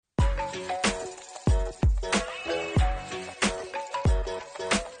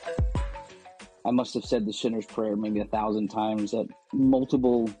must have said the sinner's prayer maybe 1,000 times at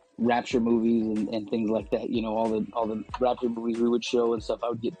multiple rapture movies and things like that. You know, all the rapture movies we would show and stuff. I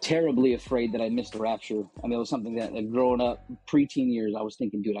would get terribly afraid that I missed the rapture. I mean, it was something that growing up, preteen years, I was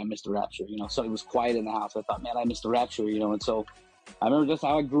thinking, dude, I missed the rapture. You know, so it was quiet in the house. I thought, man, I missed the rapture. You know, and so I remember that's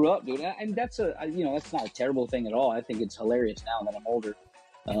how I grew up, dude. And that's that's not a terrible thing at all. I think it's hilarious now that I'm older,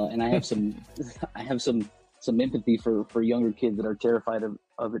 and I have some empathy for younger kids that are terrified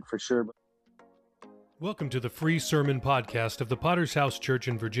of it for sure. Welcome to the free sermon podcast of the Potter's House Church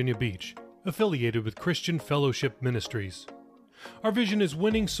in Virginia Beach, affiliated with Christian Fellowship Ministries. Our vision is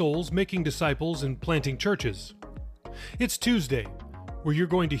winning souls, making disciples, and planting churches. It's Tuesday, where you're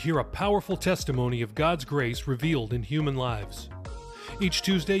going to hear a powerful testimony of God's grace revealed in human lives. Each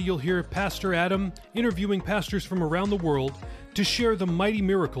Tuesday, you'll hear Pastor Adam interviewing pastors from around the world to share the mighty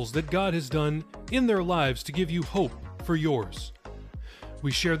miracles that God has done in their lives to give you hope for yours.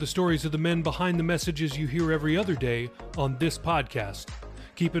 We share the stories of the men behind the messages you hear every other day on this podcast.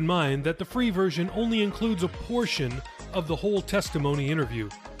 Keep in mind that the free version only includes a portion of the whole testimony interview.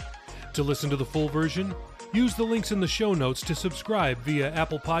 To listen to the full version, use the links in the show notes to subscribe via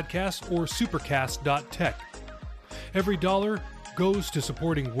Apple Podcasts or supercast.tech. Every dollar goes to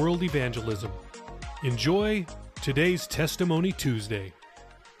supporting world evangelism. Enjoy today's Testimony Tuesday.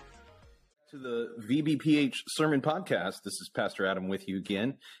 To the VBPH Sermon Podcast. This is Pastor Adam with you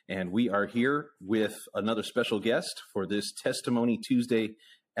again, and we are here with another special guest for this Testimony Tuesday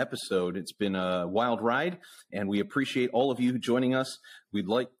episode. It's been a wild ride, and we appreciate all of you joining us. We'd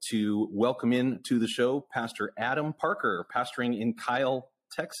like to welcome in to the show Pastor Adam Parker, pastoring in Kyle,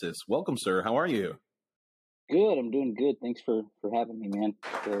 Texas. Welcome, sir. How are you? Good. I'm doing good. Thanks for having me, man.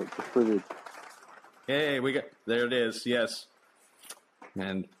 It's a privilege. Hey, there it is. Yes.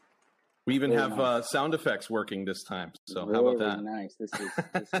 And we even have sound effects working this time. So how about that? Nice. This is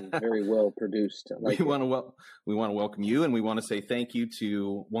very well produced. We want to welcome you, and we want to say thank you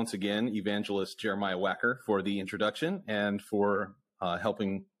to, once again, Evangelist Jeremiah Wacker for the introduction and for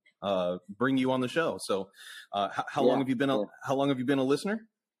helping bring you on the show. So how long have you been a listener?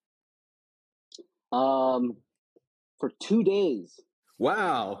 For 2 days.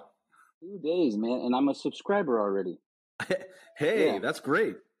 Wow. 2 days, man, and I'm a subscriber already. Hey, that's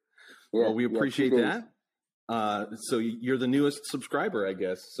great. Yeah, well, we appreciate that. So you're the newest subscriber, I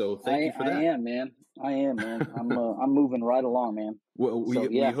guess. So thank you for that. I am, man. I'm moving right along, man. Well,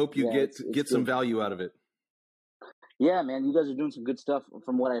 we hope you get some value out of it. Yeah, man. You guys are doing some good stuff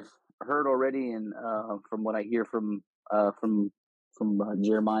from what I've heard already, and from what I hear from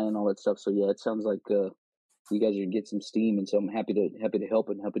Jeremiah and all that stuff. So yeah, it sounds like you guys are getting some steam, and so I'm happy to help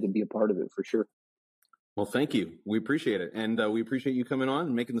and happy to be a part of it for sure. Well, thank you. We appreciate it. And we appreciate you coming on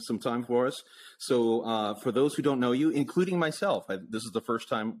and making some time for us. So for those who don't know you, including myself, this is the first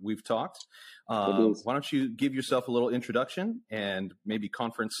time we've talked. Why don't you give yourself a little introduction and maybe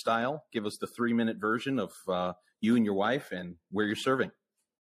conference style, give us the 3-minute version of you and your wife and where you're serving.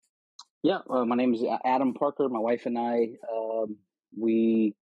 Yeah, my name is Adam Parker. My wife and I,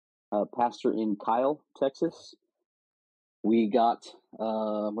 we pastor in Kyle, Texas. We took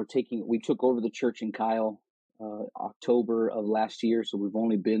over the church in Kyle October of last year, so we've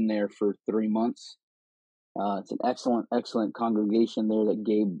only been there for 3 months. It's an excellent congregation there that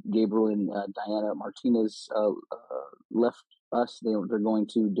Gabriel and Diana Martinez left us. They're going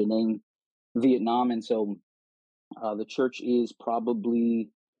to Da Nang, Vietnam, and so the church is probably,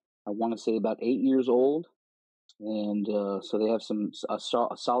 I want to say, about 8 years old. And so they have a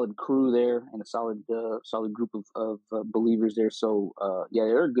solid crew there and a solid group of believers there. So yeah,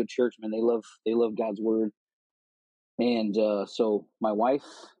 they're a good church, man. They love God's word. And so my wife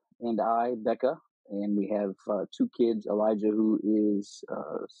and I, Becca, and we have 2 kids, Elijah, who is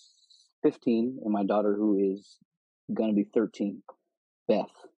 15, and my daughter, who is gonna be 13, Beth.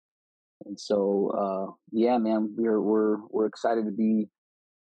 And so yeah, man, we're excited to be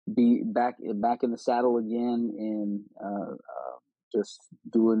back in the saddle again, and just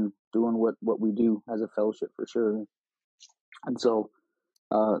doing what we do as a fellowship for sure. And so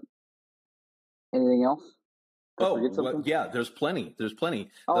anything else? Yeah, there's plenty.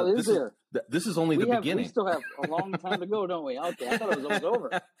 Oh, this is only the beginning. We still have a long time to go, don't we? Okay, I thought it was almost over.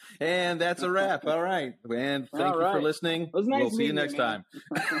 And that's a wrap. All right, and thank you for listening. It was nice. We'll see you next time.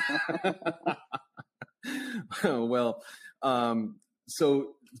 Well,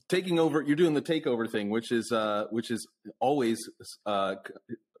 so taking over, you're doing the takeover thing, which is always,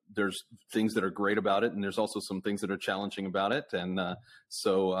 there's things that are great about it, and there's also some things that are challenging about it. And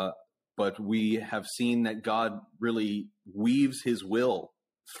but we have seen that God really weaves his will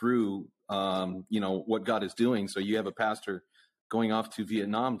through, what God is doing. So you have a pastor going off to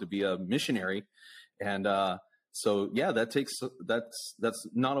Vietnam to be a missionary. And so, yeah, that's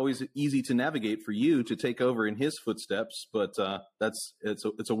not always easy to navigate for you to take over in his footsteps, but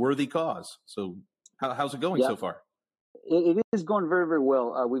it's a worthy cause. So how's it going so far? It is going very, very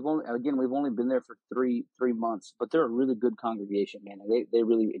well. We've only been there for three months, but they're a really good congregation, man. They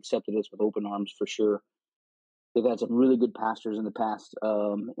really accepted us with open arms for sure. They've had some really good pastors in the past,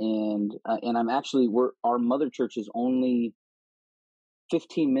 and I'm actually our mother church is only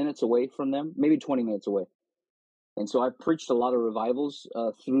 15 minutes away from them, maybe 20 minutes away. And so I've preached a lot of revivals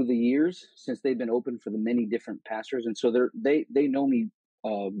through the years since they've been open for the many different pastors, and so they know me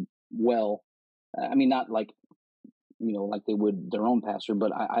well. I mean, not like like they would their own pastor,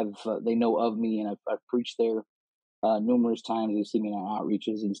 but they know of me, and I've preached there numerous times. They've seen me on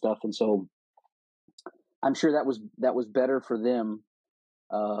outreaches and stuff, and so I'm sure that was better for them.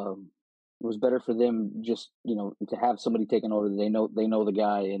 It was better for them just to have somebody taking over. They know the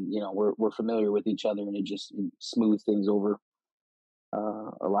guy, and we're familiar with each other, and it just smooths things over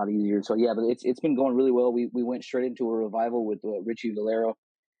a lot easier. So yeah, but it's been going really well. We went straight into a revival with Richie Valero,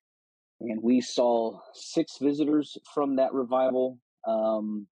 and we saw 6 visitors from that revival,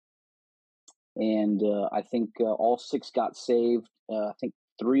 and I think all 6 got saved. I think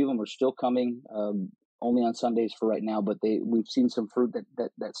 3 of them are still coming, only on Sundays for right now. But we've seen some fruit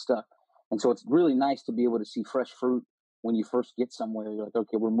that stuck. And so it's really nice to be able to see fresh fruit when you first get somewhere. You're like,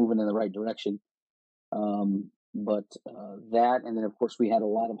 okay, we're moving in the right direction. But that, and then of course we had a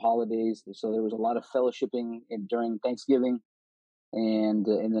lot of holidays, so there was a lot of fellowshipping during Thanksgiving, and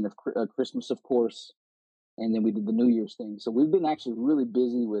then Christmas, of course, and then we did the New Year's thing. So we've been actually really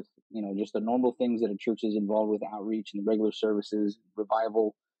busy with just the normal things that a church is involved with, outreach and the regular services,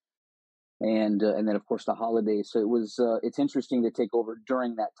 revival. And then of course the holidays. So it's interesting to take over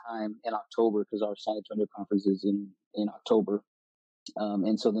during that time in October, because our San Antonio conference is in October,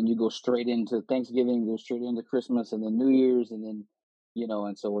 and so then you go straight into Thanksgiving, go straight into Christmas, and then New Year's, and then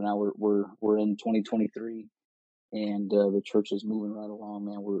and so now we're in 2023, and the church is moving right along,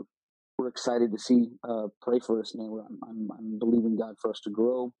 man. We're excited to see. Pray for us, man. I'm believing God for us to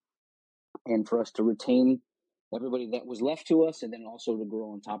grow and for us to retain everybody that was left to us, and then also to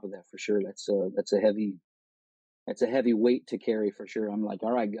grow on top of that for sure. That's a heavy weight to carry for sure. I'm like,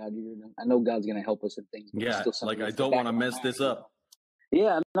 all right, God, I know God's going to help us in things. Yeah, like I don't want to mess this up.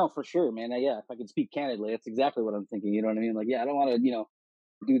 Yeah, no, for sure, man. Yeah, if I could speak candidly, that's exactly what I'm thinking. You know what I mean? Like, yeah, I don't want to,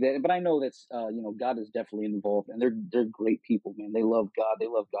 do that, but I know that's, God is definitely involved, and they're great people, man. They love God, they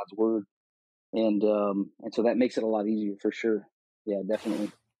love God's word, and so that makes it a lot easier for sure. Yeah,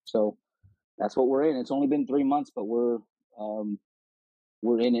 definitely. So that's what we're in. It's only been 3 months, but we're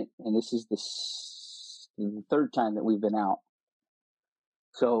in it, and this is the 3rd time that we've been out.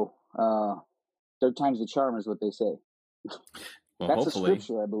 So 3rd time's the charm, is what they say. Well, that's hopefully. A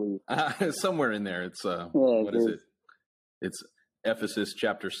scripture, I believe. Somewhere in there, it's what is it? It's Ephesus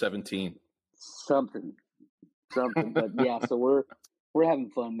chapter 17. Something, but yeah. So we're having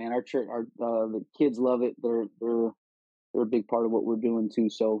fun, man. Our church, the kids love it. They're a big part of what we're doing too.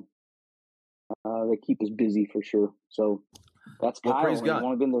 So they keep us busy for sure. So that's Kyle. Well, praise God. We've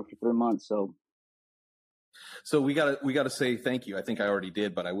only been there for 3 months, So we gotta say thank you. I think I already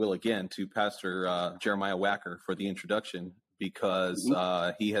did, but I will again to Pastor Jeremiah Wacker for the introduction, because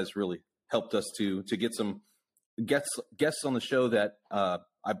he has really helped us to get some guests on the show that I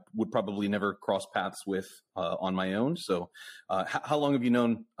would probably never cross paths with on my own. So how long have you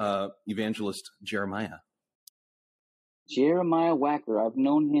known evangelist Jeremiah? Jeremiah Wacker, I've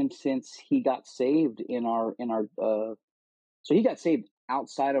known him since he got saved in our so he got saved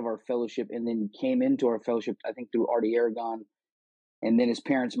outside of our fellowship, and then came into our fellowship, I think, through Artie Aragon, and then his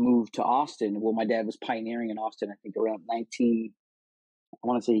parents moved to Austin. Well, my dad was pioneering in Austin, I think around I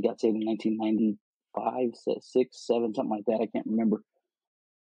want to say he got saved in 1995, 6, 7, something like that. I can't remember.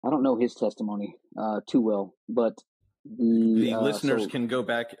 I don't know his testimony too well, but the listeners can go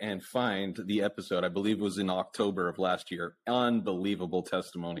back and find the episode. I believe it was in October of last year. Unbelievable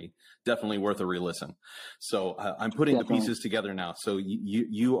testimony. Definitely worth a re-listen. So I'm putting the pieces together now. So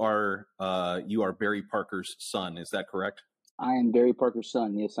you are Barry Parker's son. Is that correct? I am Barry Parker's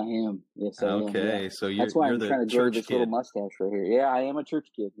son. Yes, I am. Yes, I am. Okay, yeah. So that's why you're I'm the trying to grow church this kid. Little mustache right here. Yeah, I am a church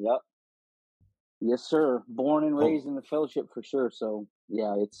kid. Yep. Yes, sir. Born and raised in the fellowship for sure. So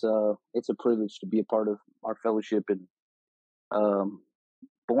yeah, it's a privilege to be a part of our fellowship, and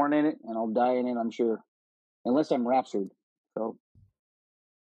born in it, and I'll die in it, I'm sure, unless I'm raptured. So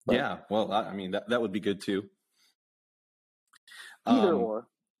yeah, well, I mean that would be good too. Either or.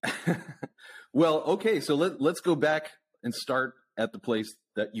 Well, okay, so let's go back and start at the place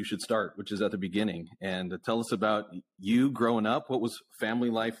that you should start, which is at the beginning. And tell us about you growing up. What was family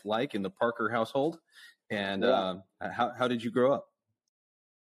life like in the Parker household? And how did you grow up?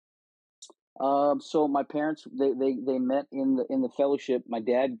 So my parents, they met in the fellowship. My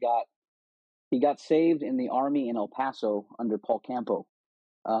dad got saved in the Army in El Paso under Paul Campo,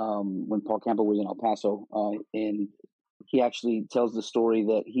 when Paul Campo was in El Paso, and he actually tells the story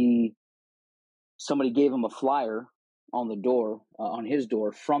that somebody gave him a flyer on the door, on his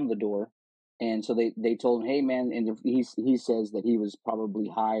door, from the door, and so they told him, hey man, and he says that he was probably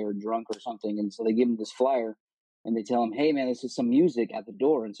high or drunk or something, and so they give him this flyer, and they tell him, hey man, this is some music at the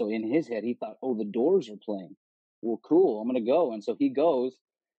door, and so in his head he thought, oh, the Doors are playing. Well, cool, I'm gonna go, and so he goes,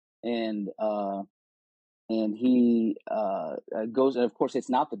 and he goes, and of course it's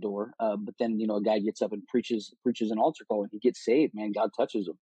not the Door, but then a guy gets up and preaches an altar call, and he gets saved. Man, God touches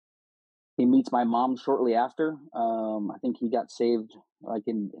him. He meets my mom shortly after. I think he got saved like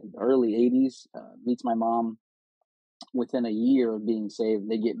in the early 80s. Meets my mom within a year of being saved.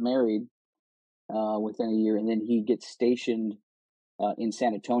 They get married within a year, and then he gets stationed in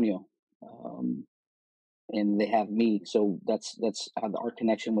San Antonio, and they have me. So that's our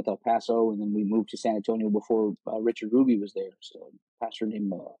connection with El Paso, and then we moved to San Antonio before Richard Ruby was there. So a pastor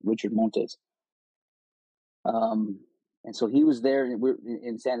named Richard Montes. And so he was there, and we're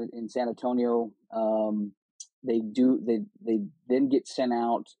in San Antonio. They then get sent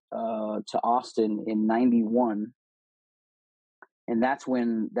out to Austin in '91, and that's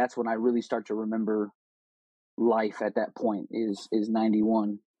when I really start to remember life at that point. Is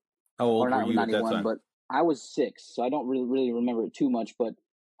 '91. How old were you at that time? But I was 6, so I don't really remember it too much. But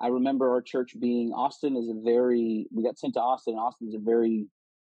I remember our church being we got sent to Austin. Austin is a very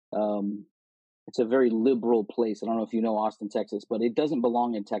it's a very liberal place. I don't know if you know Austin, Texas, but it doesn't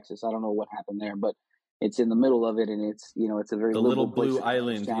belong in Texas. I don't know what happened there, but it's in the middle of it, and it's it's a very the liberal little blue place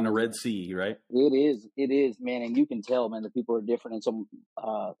island in a Red Sea, right? It is, man, and you can tell, man, the people are different. And so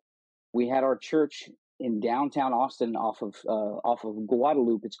we had our church in downtown Austin off of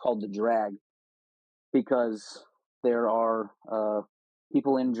Guadalupe. It's called the Drag because there are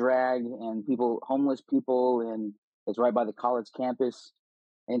people in drag and homeless people, and it's right by the college campus.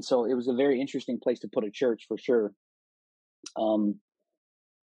 And so it was a very interesting place to put a church for sure. And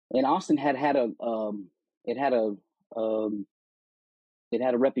Austin had a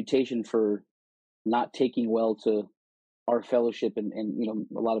reputation for not taking well to our fellowship, and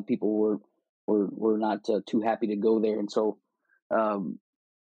a lot of people were not too happy to go there. And so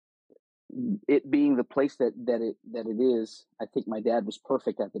it being the place that it is, I think my dad was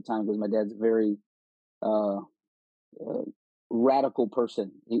perfect at the time, because my dad's a very radical person.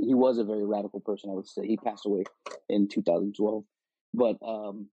 He was a very radical person, I would say. He passed away in 2012, but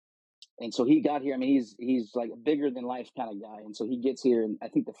and so he got here. I mean, he's like a bigger than life kind of guy, and so he gets here, and I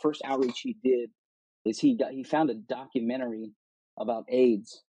think the first outreach he did is he found a documentary about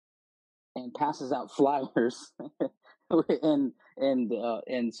AIDS and passes out flyers.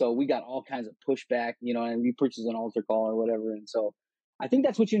 and so we got all kinds of pushback, and he preaches an altar call or whatever. And so I think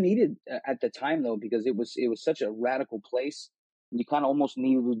that's what you needed at the time, though, because it was such a radical place. You kind of almost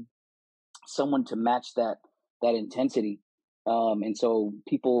needed someone to match that intensity. And so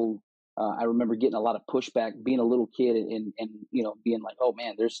people, I remember getting a lot of pushback, being a little kid, and being like, oh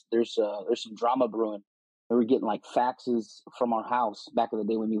man, there's some drama brewing. We were getting like faxes from our house back in the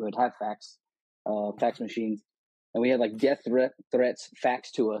day when you would have fax machines, and we had like death threats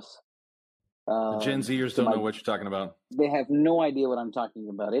faxed to us. The Gen Zers don't know what you're talking about. They have no idea what I'm talking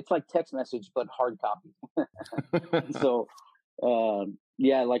about. It's like text message, but hard copy. So,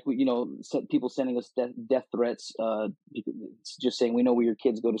 like people sending us death threats, just saying, we know where your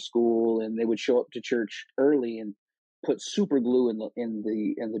kids go to school, and they would show up to church early and put super glue in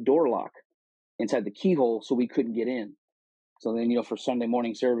the door lock inside the keyhole so we couldn't get in. So then, for Sunday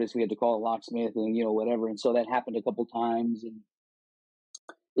morning service, we had to call a locksmith and whatever. And so that happened a couple times, and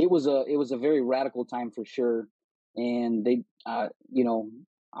it was a very radical time for sure. And they, I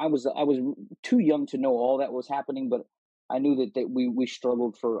was too young to know all that was happening, but I knew that we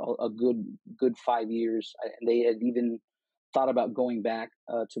struggled for a good 5 years, and they had even thought about going back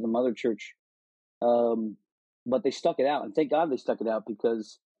to the mother church, but they stuck it out, and thank God they stuck it out,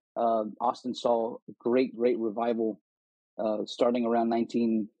 because Austin saw great revival starting around I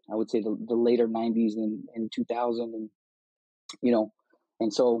would say the later 90s and 2000,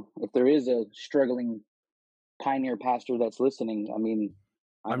 and so if there is a struggling pioneer pastor that's listening, I mean,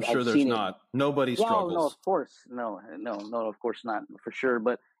 I'm sure there's not. Nobody struggles. No, of course. No, of course not, for sure.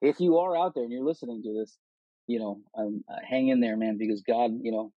 But if you are out there and you're listening to this, hang in there, man, because God,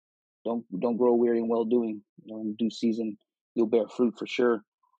 don't grow weary in well doing. In due season, you'll bear fruit for sure.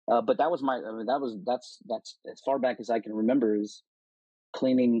 But that was that's as far back as I can remember, is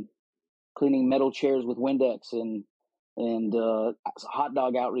cleaning metal chairs with Windex, and hot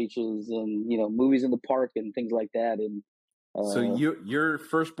dog outreaches, and movies in the park and things like that. And so you're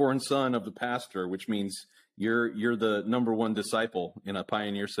firstborn son of the pastor, which means you're the number one disciple in a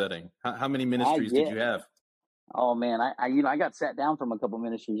pioneer setting. How many ministries did you have? Oh man, I got sat down from a couple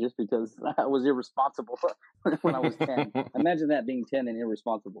ministries just because I was irresponsible when I was 10. Imagine that, being 10 and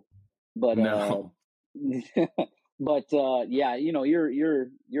irresponsible. But no. But yeah,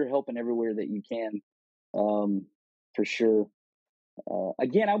 you're helping everywhere that you can, for sure.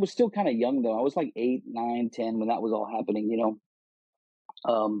 Again, I was still kind of young though. I was like 8, 9, 10 when that was all happening,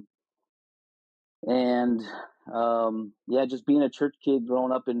 and yeah, just being a church kid,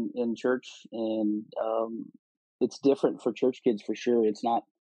 growing up in church, and it's different for church kids for sure. It's not,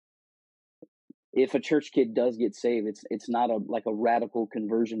 if a church kid does get saved, it's not like a radical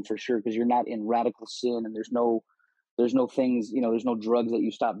conversion for sure, because you're not in radical sin, and there's no things, there's no drugs that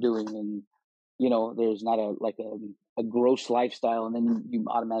you stop doing, and there's not a gross lifestyle, and then you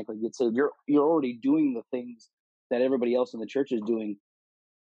automatically get saved. You're already doing the things that everybody else in the church is doing.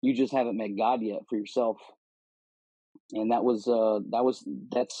 You just haven't met God yet for yourself. And that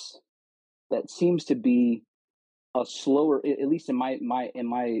seems to be a slower, at least in my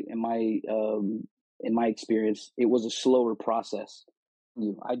experience, it was a slower process.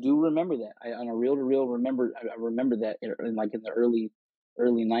 I do remember that. I remember that in the early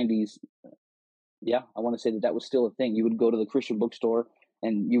 90s. Yeah, I want to say that was still a thing. You would go to the Christian bookstore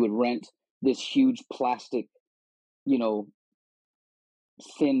and you would rent this huge plastic,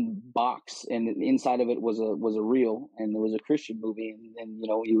 thin box, and inside of it was a reel, and there was a Christian movie, and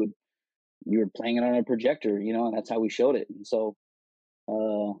you were playing it on a projector, and that's how we showed it. And so,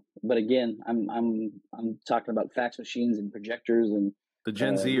 but again, I'm talking about fax machines and projectors, and the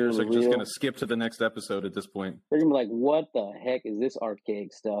Gen Zers are just going to skip to the next episode at this point. They're going to be like, "What the heck is this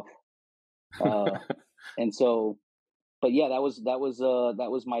archaic stuff?" And so, but yeah, that was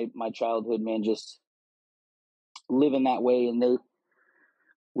my childhood, man. Just living that way, and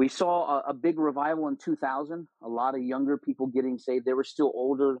we saw a big revival in 2000. A lot of younger people getting saved. They were still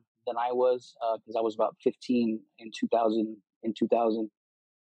older than I was, because I was about 15 in 2000.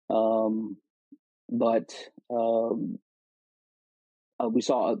 But we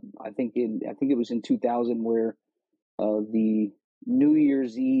saw, I think it was in 2000, where the New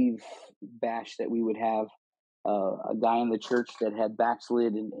Year's Eve bash that we would have, a guy in the church that had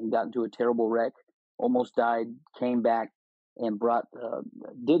backslid and got into a terrible wreck, almost died, came back, and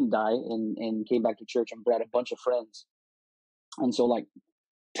didn't die, and came back to church and brought a bunch of friends. And so like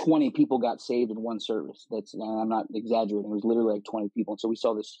 20 people got saved in one service. I'm not exaggerating. It was literally like 20 people. And so we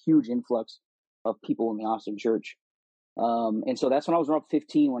saw this huge influx of people in the Austin church. And so that's when I was around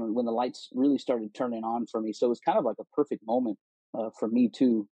 15, when the lights really started turning on for me. So it was kind of like a perfect moment for me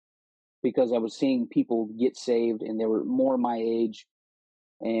too, because I was seeing people get saved, and they were more my age.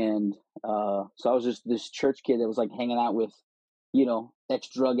 And so I was just this church kid that was like hanging out with,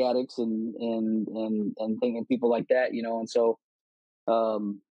 ex-drug addicts and thinking people like that, and so,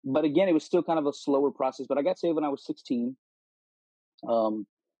 but again, it was still kind of a slower process. But I got saved when I was 16.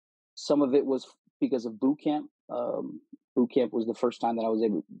 Some of it was because of boot camp. Boot camp was the first time that I was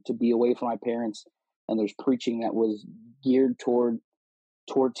able to be away from my parents, and there's preaching that was geared toward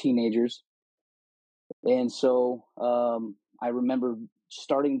teenagers. And so I remember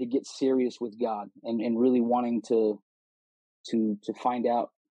starting to get serious with God, and really wanting to find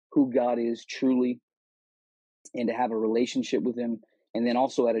out who God is truly, and to have a relationship with Him. And then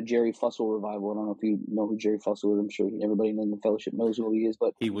also at a Jerry Fussell revival. I don't know if you know who Jerry Fussell is. I'm sure everybody in the fellowship knows who he is.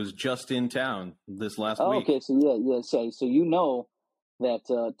 But he was just in town this last week. Okay, so yeah. So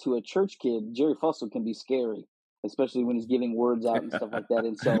that to a church kid, Jerry Fussell can be scary, especially when he's giving words out and stuff like that.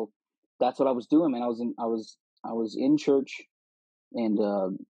 And so that's what I was doing, man. I was in church, and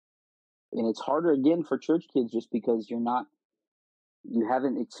it's harder again for church kids, just because you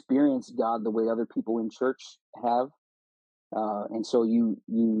haven't experienced God the way other people in church have. And so you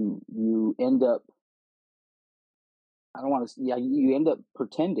end up, you end up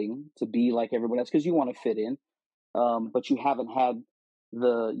pretending to be like everyone else because you want to fit in, but you haven't had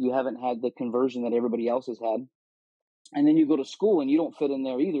the conversion that everybody else has had. And then you go to school and you don't fit in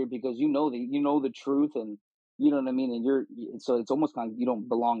there either, because you know the truth, and you know what I mean. And so it's almost kind of, you don't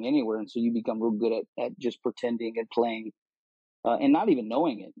belong anywhere, and so you become real good at just pretending and playing, and not even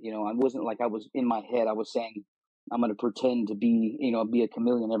knowing it. I wasn't like, I was in my head, I was saying, I'm going to pretend to be, be a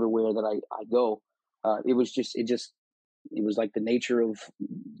chameleon everywhere that I go. It was like the nature of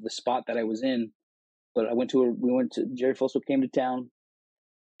the spot that I was in. But we went to, Jerry Fosso came to town,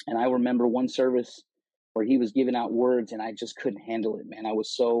 and I remember one service where he was giving out words, and I just couldn't handle it, man. I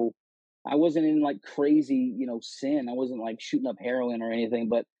wasn't in like crazy, sin. I wasn't like shooting up heroin or anything,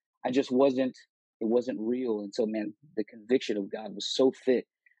 but it wasn't real. And so, man, the conviction of God was so thick.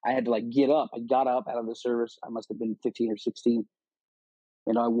 I had to like get up. I got up out of the service. I must have been 15 or 16.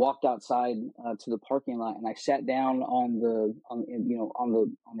 And I walked outside to the parking lot, and I sat down on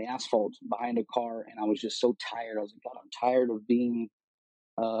the asphalt behind a car, and I was just so tired. I was like, God, I'm tired of being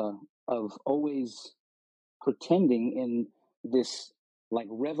of always pretending. In this like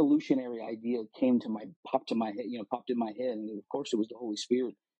revolutionary idea popped in my head, and of course it was the Holy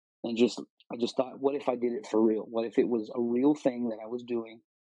Spirit. And I just thought, what if I did it for real? What if it was a real thing that I was doing?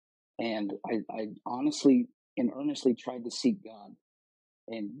 And I honestly and earnestly tried to seek God.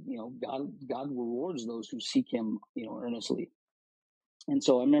 And God rewards those who seek Him, earnestly. And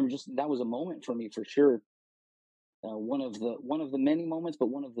so I remember that was a moment for me for sure. One of the many moments, but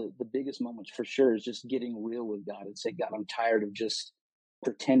one of the biggest moments for sure is just getting real with God and say, God, I'm tired of just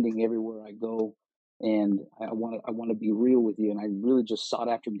pretending everywhere I go, and I want to be real with you. And I really just sought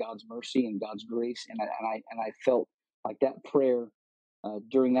after God's mercy and God's grace, and I felt like that prayer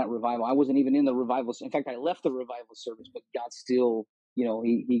during that revival. I wasn't even in the revival. In fact, I left the revival service, but God still,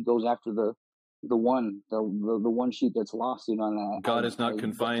 He goes after the one sheep that's lost. And God is not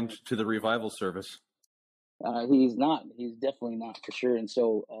confined to the revival service. He's not. He's definitely not, for sure. And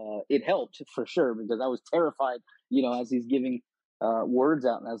so it helped for sure, because I was terrified, as he's giving words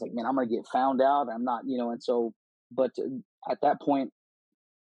out, and I was like, man, I'm gonna get found out. I'm not, and so, but at that point,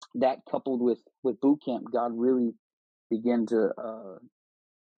 that coupled with boot camp, God really began to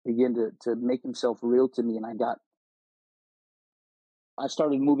make Himself real to me, and I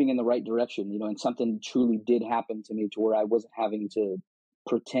started moving in the right direction, and something truly did happen to me to where I wasn't having to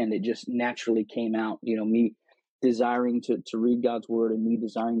pretend. It just naturally came out, me desiring to read God's word, and me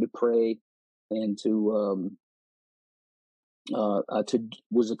desiring to pray, and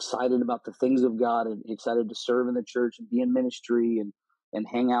was excited about the things of God, and excited to serve in the church and be in ministry, and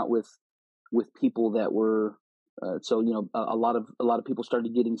hang out with people that were a lot of people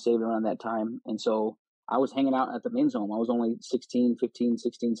started getting saved around that time. And so I was hanging out at the men's home. I was only 16, 15,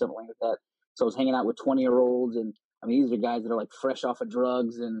 16, something like that. So I was hanging out with 20-year-olds, and I mean, these are guys that are like fresh off of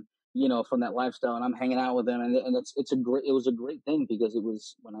drugs and from that lifestyle, and I'm hanging out with them, and it was a great thing, because it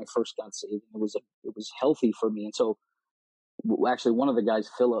was when I first got saved. It was healthy for me. And so actually, one of the guys,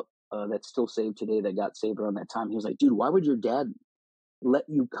 Philip, that's still saved today, that got saved around that time, he was like, dude, why would your dad let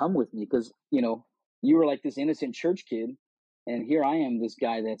you come with me? Because you were like this innocent church kid, and here I am, this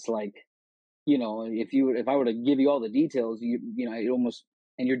guy that's like, if I were to give you all the details, it almost,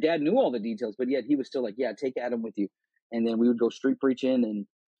 and your dad knew all the details, but yet he was still like, yeah, take Adam with you. And then we would go street preaching,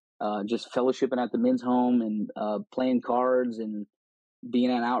 and just fellowshipping at the men's home, and playing cards, and being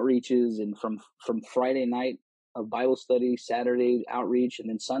on outreaches, and from Friday night of Bible study, Saturday outreach, and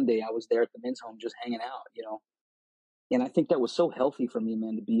then Sunday I was there at the men's home just hanging out, And I think that was so healthy for me,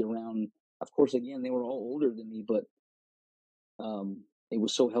 man, to be around. Of course, again, they were all older than me, but it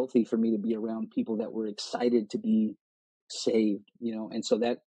was so healthy for me to be around people that were excited to be saved, and so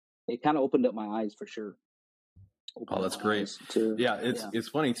that it kind of opened up my eyes for sure. Oh, that's great. It's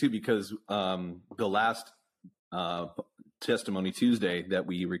funny too, because the last Testimony Tuesday that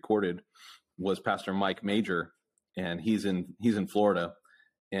we recorded was Pastor Mike Major, and he's in Florida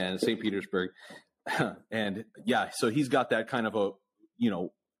and St. Petersburg. And so he's got that kind of a,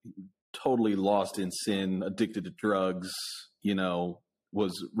 totally lost in sin, addicted to drugs,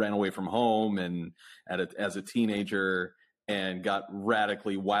 ran away from home and as a teenager, and got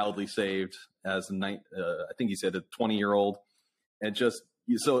radically, wildly saved as I think he said a 20-year-old. And just,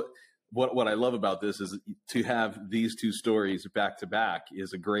 so what I love about this is to have these two stories back to back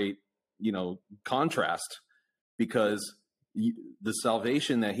is a great, contrast, because the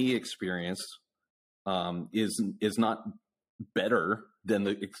salvation that he experienced is not better than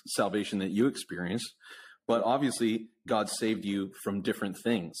the salvation that you experienced, but obviously God saved you from different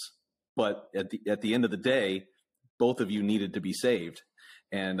things. But at the end of the day, both of you needed to be saved,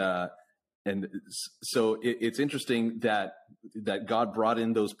 and so it's interesting that God brought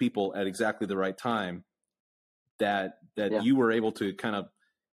in those people at exactly the right time. That you were able to kind of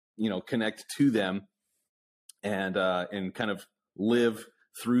connect to them, and kind of live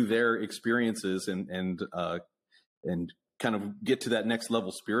through their experiences, and kind of get to that next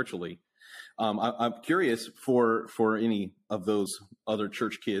level spiritually. I'm curious for any of those other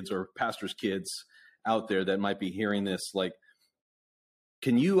church kids or pastors' kids out there that might be hearing this, like,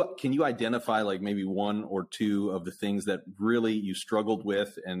 Can you identify like maybe one or two of the things that really you struggled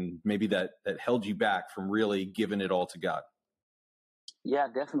with and maybe that held you back from really giving it all to God? Yeah,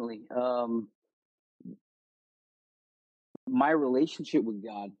 definitely. My relationship with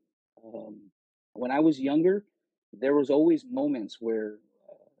God, um, when I was younger, there was always moments where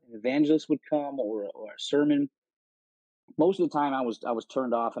an evangelist would come or a sermon. Most of the time, I was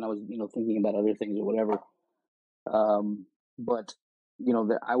turned off and I was thinking about other things or whatever. But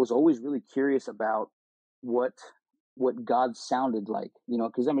I was always really curious about what what God sounded like,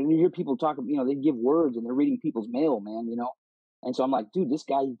 because I mean, you hear people talk, they give words and they're reading people's mail, man. And so I'm like, dude, this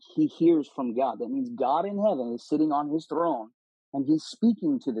guy, he hears from God. That means God in heaven is sitting on his throne and he's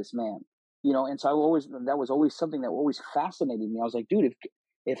speaking to this man. And so that was always something that always fascinated me. I was like, dude,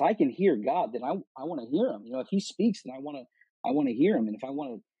 if I can hear God, then I want to hear him. If he speaks, then I want to hear him. And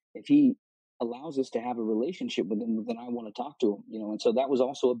if he allows us to have a relationship with him, then I want to talk to him. And so that was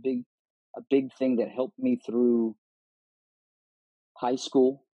also a big thing that helped me through high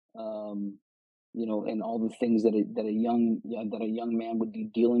school. And all the things that a young man would be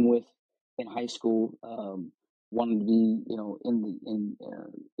dealing with in high school, wanting to be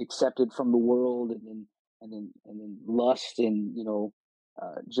accepted from the world, and then lust, and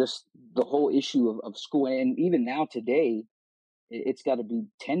just the whole issue of school. And even now today, it's got to be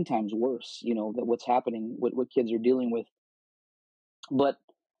 10 times worse, that what's happening, what kids are dealing with. But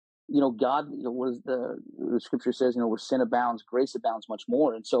God, what is the scripture says, where sin abounds, grace abounds much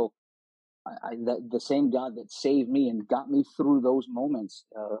more. And so that the same God that saved me and got me through those moments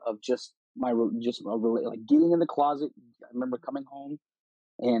of like getting in the closet. I remember coming home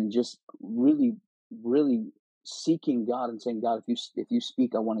and just really, really seeking God and saying, God, if you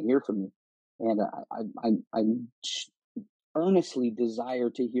speak, I want to hear from you. And I earnestly desire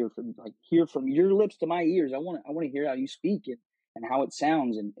to hear from your lips to my ears. I want to hear how you speak, and how it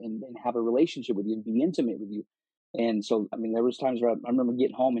sounds, and have a relationship with you and be intimate with you. And so, I mean, there was times where I remember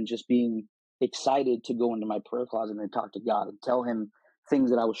getting home and just being excited to go into my prayer closet and talk to God and tell him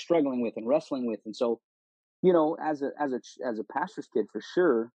things that I was struggling with and wrestling with. And so, as a pastor's kid, for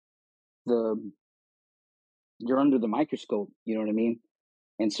sure, the you're under the microscope, you know what I mean?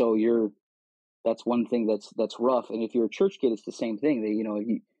 And so that's one thing that's rough. And if you're a church kid, it's the same thing.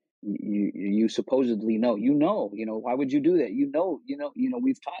 That you supposedly know. Why would you do that?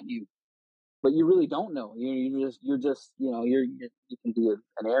 We've taught you, but you really don't know. You can be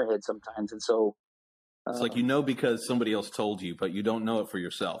an airhead sometimes. And so It's like because somebody else told you, but you don't know it for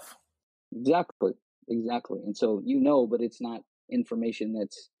yourself. Exactly. And so but it's not information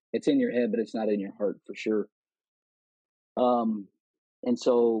it's in your head, but it's not in your heart for sure. And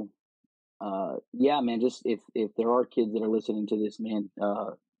so yeah, man, just if there are kids that are listening to this, man,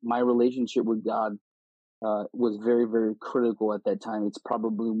 my relationship with God was very, very critical at that time. It's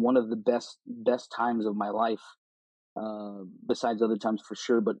probably one of the best times of my life, besides other times for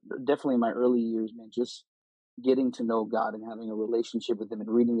sure, but definitely in my early years, man, just getting to know God and having a relationship with him and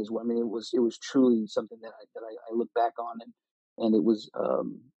reading his word. I mean, it was truly something that I look back on, and it was,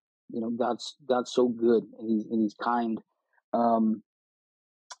 God's so good, and he's kind.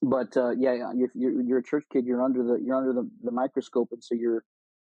 But yeah, you're a church kid. You're under the microscope, and so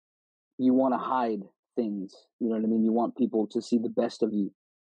you want to hide things. You know what I mean? You want people to see the best of you,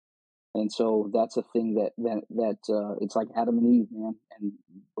 and so that's a thing that it's like Adam and Eve, man, and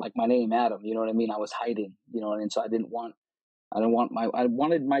like my name, Adam. You know what I mean? I was hiding, and so I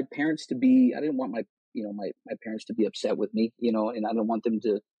wanted my parents to be. I didn't want my parents to be upset with me, and I didn't want them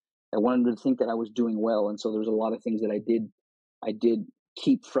to. I wanted them to think that I was doing well, and so there's a lot of things that I did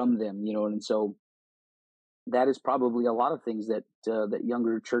keep from them, and so that is probably a lot of things that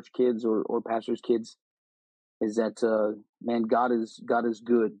younger church kids or pastors' kids, is that man, God is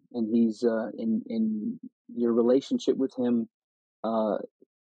good, and he's in your relationship with him.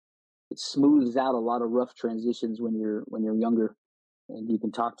 It smooths out a lot of rough transitions when you're younger, and you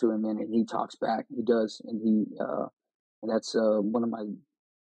can talk to him, and he talks back. He does, and that's one of my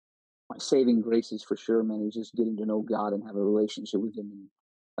saving graces for sure, man. Is just getting to know God and have a relationship with him.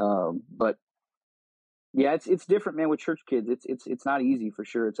 But yeah, it's different, man. With church kids, it's not easy for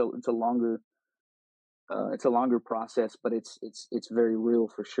sure. It's a longer process, but it's very real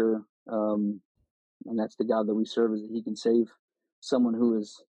for sure. And that's the God that we serve, is that he can save someone who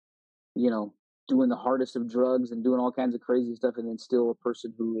is, you know, doing the hardest of drugs and doing all kinds of crazy stuff, and then still a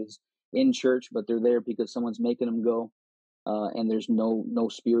person who is in church, but they're there because someone's making them go. And there's no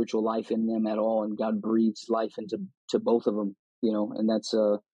spiritual life in them at all, and God breathes life into both of them, and that's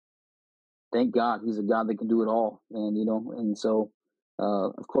thank God he's a God that can do it all, and so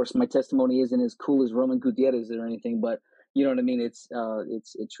of course my testimony isn't as cool as Roman Gutierrez or anything, but You know what I mean? It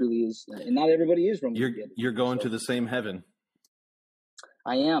truly is, and not everybody is Roman. You're going to the same heaven.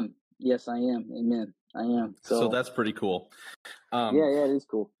 I am. Yes, I am. Amen. I am. So that's pretty cool. Yeah, it is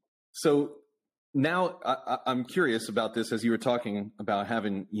cool. So now I'm curious about this, as you were talking about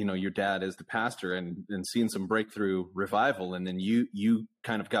having, your dad as the pastor and seeing some breakthrough revival, and then you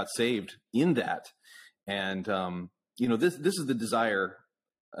kind of got saved in that. And, this is the desire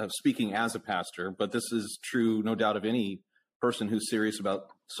of speaking as a pastor, but this is true, no doubt, of any person who's serious about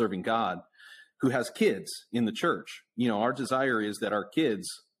serving God, who has kids in the church. Our desire is that our kids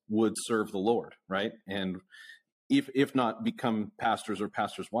would serve the Lord, right? And if not become pastors or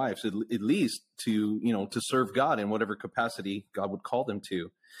pastors' wives, at least to serve God in whatever capacity God would call them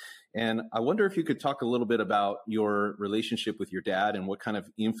to. And I wonder if you could talk a little bit about your relationship with your dad and what kind of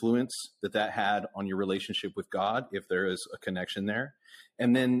influence that had on your relationship with God, if there is a connection there.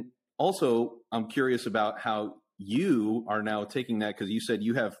 And then also, I'm curious about how you are now taking that, because you said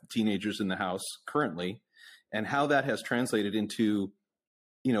you have teenagers in the house currently, and how that has translated into,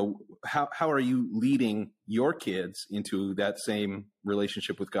 how are you leading your kids into that same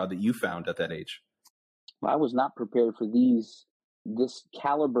relationship with God that you found at that age? I was not prepared for this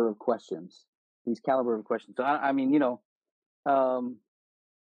caliber of questions. So I mean,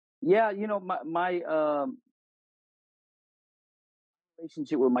 my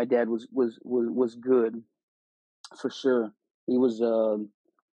relationship with my dad was good, for sure. He was a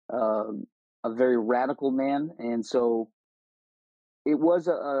very radical man, and so it was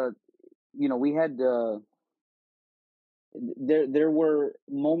we had there were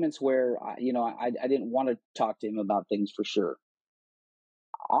moments where I didn't want to talk to him about things, for sure.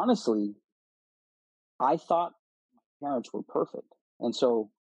 Honestly, I thought my parents were perfect, and so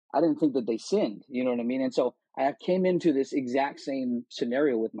I didn't think that they sinned. You know what I mean? And so I came into this exact same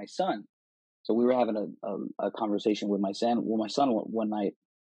scenario with my son. So we were having a conversation with my son one night,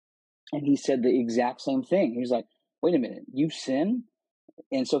 and he said the exact same thing. He was like, "Wait a minute, you sin?"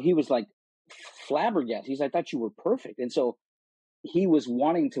 And so he was like flabbergasted. He's like, "I thought you were perfect." And so he was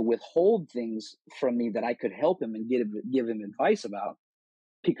wanting to withhold things from me that I could help him and give him advice about,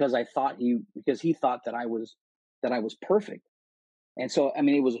 because he thought that I was perfect. And so, I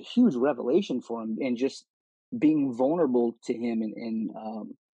mean, it was a huge revelation for him, and just being vulnerable to him, and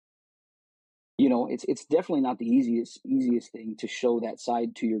it's definitely not the easiest thing to show that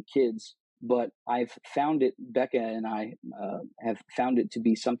side to your kids. But I've found it, Becca and I have found it to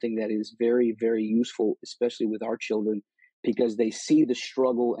be something that is very, very useful, especially with our children, because they see the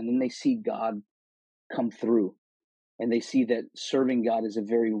struggle and then they see God come through, and they see that serving God is a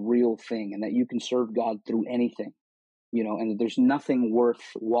very real thing, and that you can serve God through anything, and there's nothing worth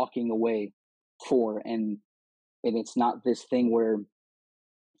walking away for. And it's not this thing where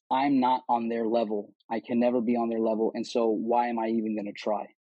I'm not on their level. I can never be on their level. And so why am I even going to try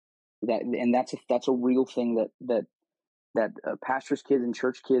that? And that's a real thing that pastors' kids and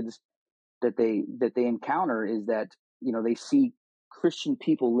church kids that they encounter, is that, they see Christian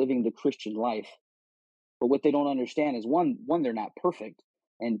people living the Christian life, but what they don't understand is one, they're not perfect.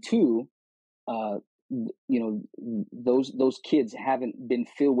 And two, those kids haven't been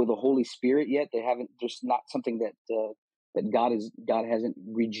filled with the Holy Spirit yet. They haven't, there's not something that God hasn't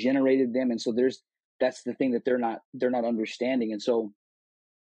regenerated them. And so that's the thing that they're not understanding. And so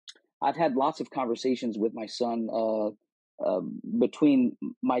I've had lots of conversations with my son, between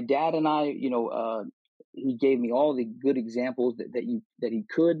my dad and I. He gave me all the good examples that he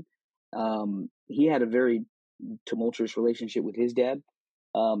could. He had a very tumultuous relationship with his dad.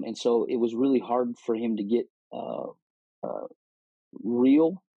 And so it was really hard for him to get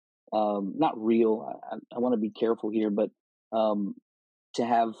real, not real. I want to be careful here, but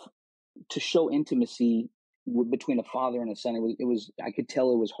to show intimacy between a father and a son. It was I could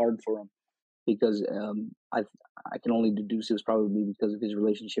tell it was hard for him, because I can only deduce it was probably because of his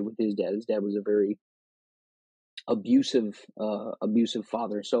relationship with his dad. His dad was a very abusive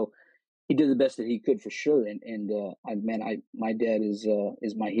father. So he did the best that he could, for sure. My dad is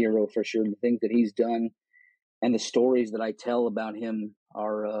my hero, for sure. The things that he's done and the stories that I tell about him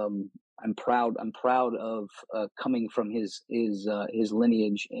are, I'm proud of coming from his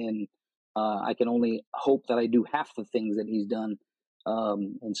lineage, and I can only hope that I do half the things that he's done.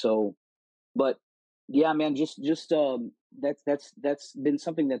 And so, but yeah, man, just that's been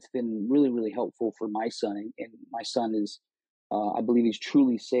something that's been really, really helpful for my son. And my son is, I believe he's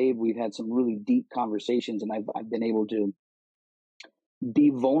truly saved. We've had some really deep conversations, and I've been able to be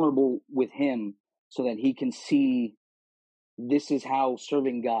vulnerable with him so that he can see this is how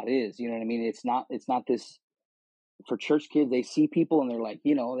serving God is. You know what I mean? It's not this, for church kids. They see people and they're like,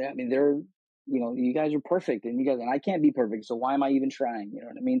 you guys are perfect, and I can't be perfect. So why am I even trying? You know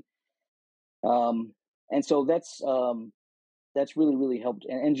what I mean? And so that's really, really helped.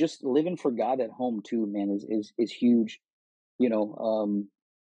 And just living for God at home too, man, is huge. You know,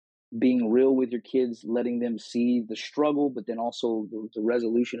 being real with your kids, letting them see the struggle, but then also the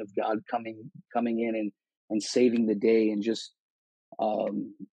resolution of God coming in and saving the day, and just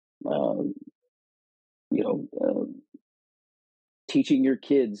um, uh, you know, teaching your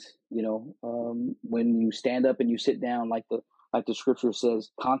kids, when you stand up and you sit down, like the scripture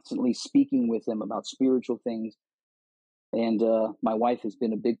says, constantly speaking with them about spiritual things. And my wife has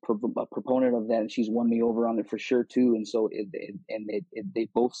been a big proponent of that, and she's won me over on it for sure too. And so they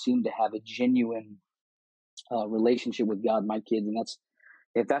both seem to have a genuine relationship with God, my kids, and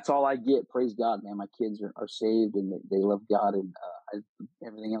if that's all I get, praise God, man. My kids are saved, and they love God, and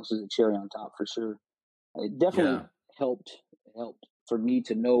everything else is a cherry on top for sure. It definitely Yeah. helped for me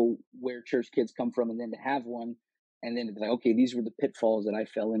to know where church kids come from, and then to have one, and then to be like, okay, these were the pitfalls that I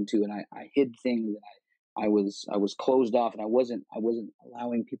fell into, and I hid things, and I was closed off, and I wasn't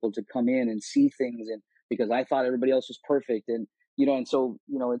allowing people to come in and see things, and because I thought everybody else was perfect, and and so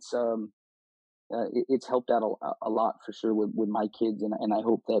it's helped out a lot for sure with my kids, and I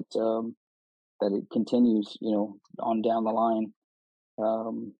hope that that it continues, on down the line.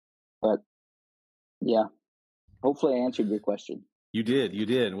 But yeah, hopefully I answered your question. You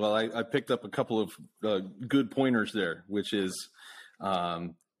did. Well, I picked up a couple of good pointers there, which is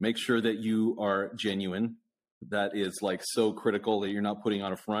make sure that you are genuine. That is like so critical, that you're not putting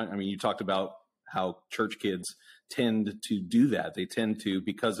on a front. I mean, you talked about how church kids tend to do that. They tend to,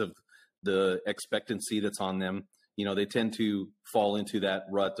 because of the expectancy that's on them, they tend to fall into that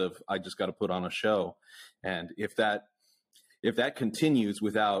rut of, I just got to put on a show. And if that continues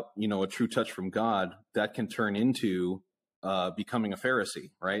without, a true touch from God, that can turn into becoming a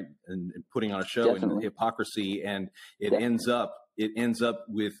Pharisee, right? And putting on a show. Definitely. And hypocrisy. And it ends up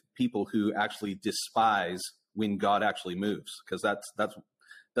with people who actually despise when God actually moves, because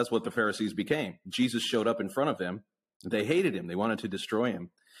that's what the Pharisees became. Jesus showed up in front of them. They hated him. They wanted to destroy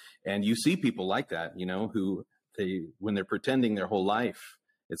him. And you see people like that, who when they're pretending their whole life,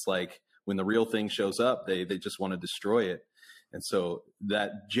 it's like when the real thing shows up, they just want to destroy it. And so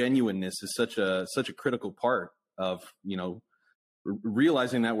that genuineness is such a critical part of,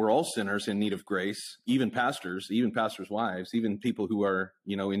 realizing that we're all sinners in need of grace, even pastors' wives, even people who are,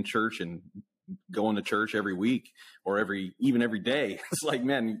 in church and going to church every week or every day. It's like,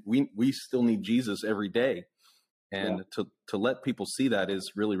 man, we still need Jesus every day. And to let people see that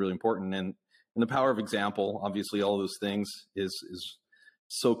is really, really important. And the power of example, obviously, all those things is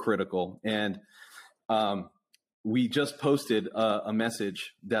so critical. And we just posted a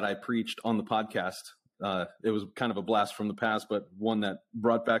message that I preached on the podcast. It was kind of a blast from the past, but one that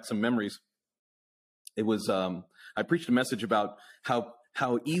brought back some memories. It was I preached a message about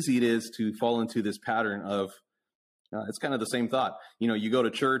how easy it is to fall into this pattern of it's kind of the same thought. You go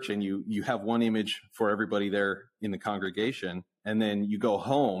to church and you have one image for everybody there in the congregation, and then you go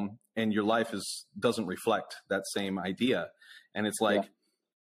home and your life doesn't reflect that same idea. And it's like,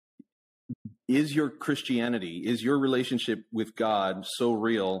 is your Christianity, is your relationship with God so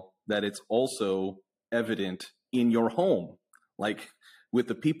real that it's also evident in your home, like with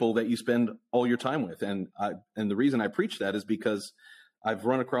the people that you spend all your time with? And the reason I preach that is because I've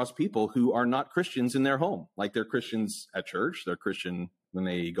run across people who are not Christians in their home. Like, they're Christians at church, they're Christian when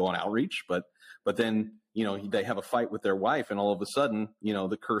they go on outreach, but then, they have a fight with their wife, and all of a sudden,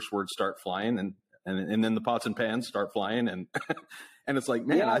 the curse words start flying, and then the pots and pans start flying, and and it's like,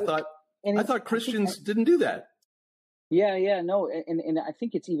 man, I thought Christians didn't do that. Yeah, no, and I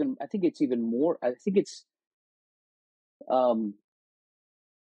think it's even more. I think it's I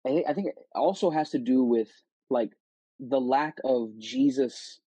think it also has to do with, like, the lack of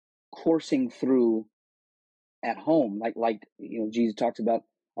Jesus coursing through at home. Like Jesus talks about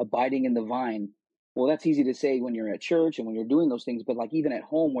abiding in the vine. Well, that's easy to say when you're at church and when you're doing those things, but like even at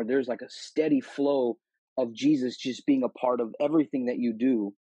home, where there's like a steady flow of Jesus just being a part of everything that you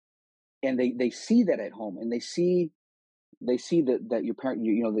do, and they see that at home, and they see that your parent,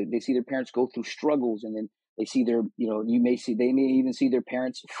 they see their parents go through struggles, and then they see they may even see their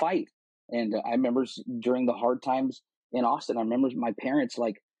parents fight. And I remember during the hard times in Austin, I remember my parents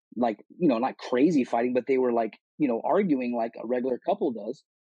like not crazy fighting, but they were like, arguing like a regular couple does,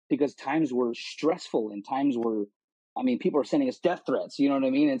 because times were stressful, and times were, people are sending us death threats, you know what I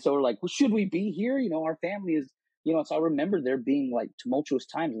mean? And so we're like, well, should we be here? Our family is, so I remember there being like tumultuous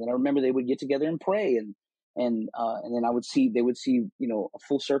times. And then I remember they would get together and pray, and then they would see, a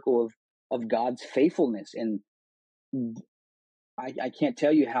full circle of God's faithfulness. And I can't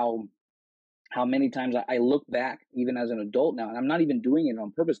tell you how how many times I look back, even as an adult now, and I'm not even doing it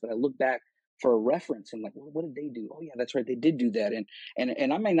on purpose, but I look back for a reference and like, well, what did they do? Oh yeah, that's right, they did do that,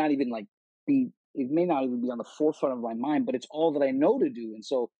 and I may not even like be, it may not even be on the forefront of my mind, but it's all that I know to do. And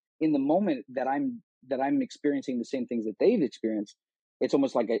so in the moment that I'm experiencing the same things that they've experienced, it's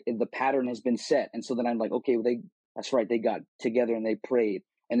almost like the pattern has been set, and so then I'm like, okay, well, that's right, they got together and they prayed,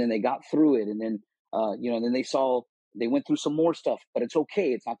 and then they got through it, and then and then they went through some more stuff, but it's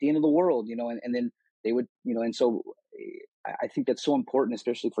okay. It's not the end of the world, and then they would, and so I think that's so important,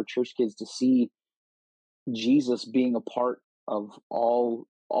 especially for church kids, to see Jesus being a part of all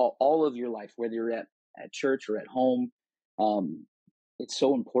of your life, whether you're at church or at home. It's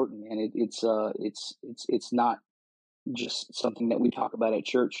so important, and it's not just something that we talk about at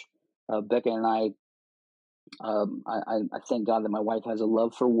church. Becca and I thank God that my wife has a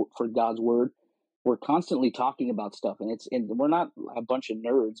love for God's word. We're constantly talking about stuff, and we're not a bunch of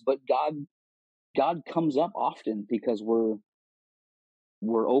nerds, but God comes up often because we're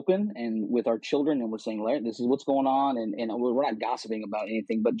open and with our children, and we're saying, Larry, this is what's going on, and we're not gossiping about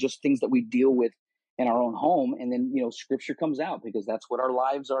anything, but just things that we deal with in our own home. And then scripture comes out, because that's what our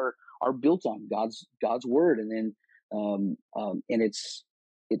lives are built on, God's word. And then and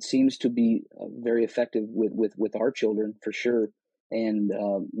it seems to be very effective with our children, for sure, and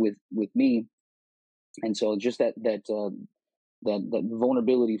with me. And so just that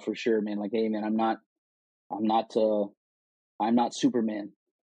vulnerability, for sure, man. Like, hey, man, I'm not Superman.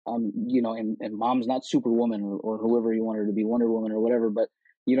 And mom's not Superwoman, or whoever you want her to be, Wonder Woman or whatever. But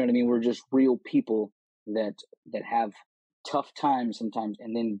you know what I mean? We're just real people that have tough times sometimes,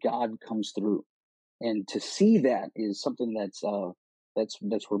 and then God comes through. And to see that is something that's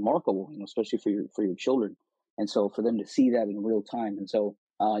remarkable, especially for your children. And so for them to see that in real time, and so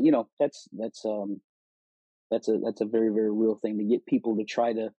that's a very, very real thing, to get people to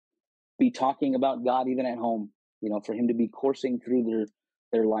try to be talking about God even at home, for him to be coursing through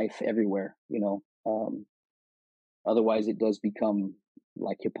their life everywhere, otherwise it does become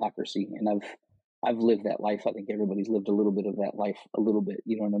like hypocrisy. And I've lived that life. I think everybody's lived a little bit of that life, a little bit,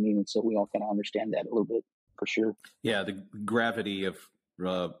 you know what I mean? And so we all kind of understand that a little bit, for sure. Yeah. The gravity of,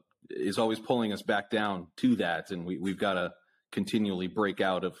 is always pulling us back down to that. And we've got to continually break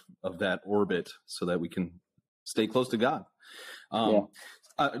out of that orbit so that we can stay close to God.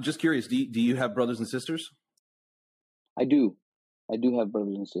 Just curious, do you have brothers and sisters? I do have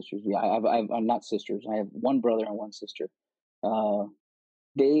brothers and sisters. Yeah, I'm not sisters. I have one brother and one sister.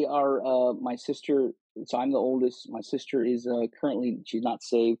 They are my sister. So I'm the oldest. My sister is currently, she's not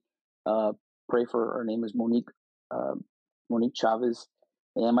saved. Pray for her. Her name is Monique Chavez.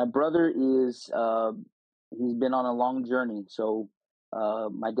 And my brother is he's been on a long journey. So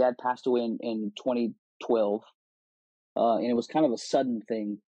my dad passed away in 2012, and it was kind of a sudden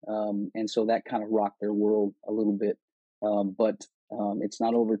thing. And so that kind of rocked their world a little bit. But it's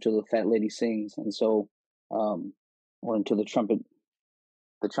not over till the fat lady sings. And so, or until the trumpet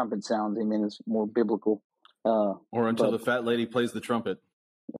sounds. Amen. It's more biblical. Or until the fat lady plays the trumpet.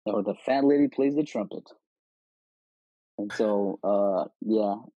 Or the fat lady plays the trumpet. And so,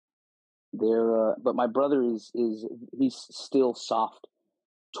 yeah, but my brother he's still soft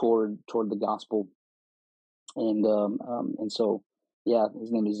toward the gospel. And so, yeah,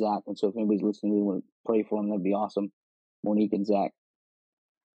 his name is Zach. And so if anybody's listening, we want to pray for him. That'd be awesome. Monique and Zach,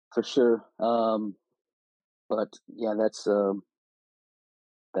 for sure. But yeah, that's the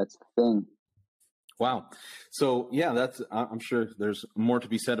thing. Wow. So yeah, I'm sure there's more to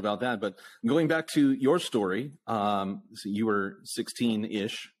be said about that, but going back to your story, so you were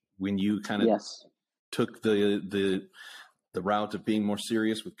 16-ish when you kind of took the route of being more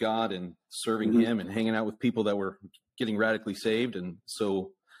serious with God and serving him and hanging out with people that were getting radically saved. And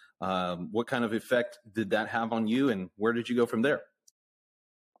so, what kind of effect did that have on you, and where did you go from there?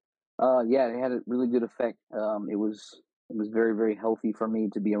 Yeah, it had a really good effect. It was very, very healthy for me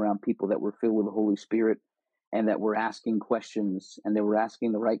to be around people that were filled with the Holy Spirit and that were asking questions, and they were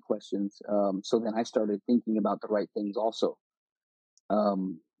asking the right questions. So then I started thinking about the right things also.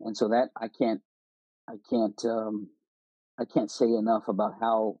 And so that I can't say enough about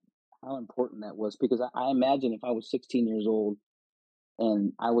how important that was, because I imagine if I was 16 years old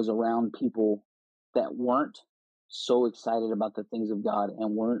and I was around people that weren't so excited about the things of God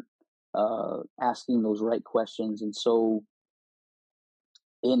and weren't asking those right questions, and so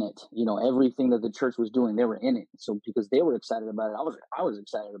in it, everything that the church was doing, they were in it. So because they were excited about it, I was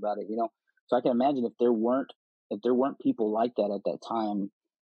excited about it. So I can imagine if there weren't people like that at that time,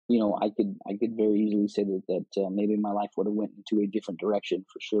 I could very easily say that maybe my life would have went into a different direction,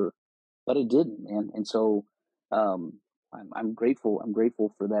 for sure, but it didn't, man. And so I'm grateful. I'm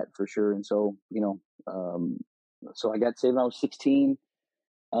grateful for that for sure. And so, so I got saved when I was 16.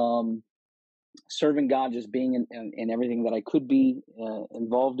 Serving God, just being in everything that I could be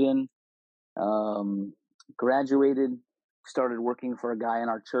involved in. Graduated, started working for a guy in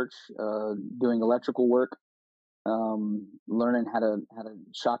our church, doing electrical work, learning how to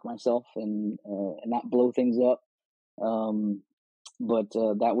shock myself and not blow things up. But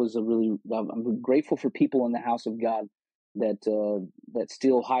that was I'm grateful for people in the house of God that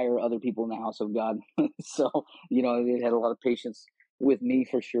still hire other people in the house of God. So, they had a lot of patience with me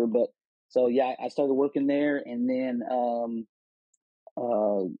for sure. But so, yeah, I started working there, and then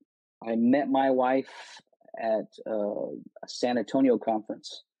I met my wife at a San Antonio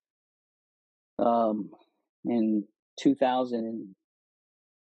conference in 2000,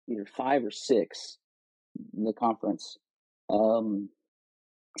 either 5 or 6, the conference. And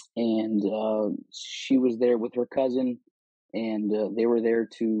she was there with her cousin, and they were there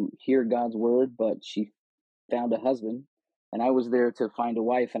to hear God's word, but she found a husband, and I was there to find a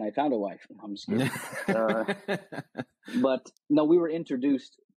wife, and I found a wife. I'm just kidding. But no, we were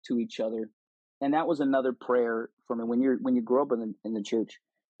introduced to each other, and that was another prayer for me. When you grow up in the church,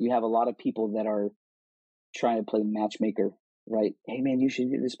 you have a lot of people that are trying to play matchmaker, right? Hey man, you should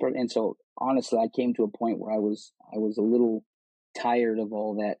do this part. And so honestly, I came to a point where I was a little tired of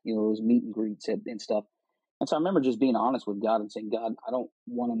all that, those meet and greets and stuff. And so I remember just being honest with God and saying, God, I don't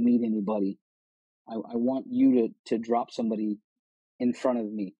want to meet anybody. I want you to drop somebody in front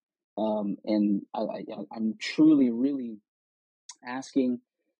of me. And I'm truly, really asking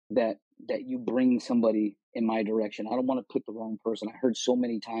that you bring somebody in my direction. I don't want to pick the wrong person. I heard so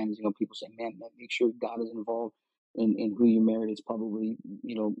many times, people say, man, make sure God is involved in who you marry. It's probably,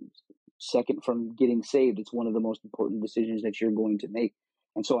 second from getting saved. It's one of the most important decisions that you're going to make.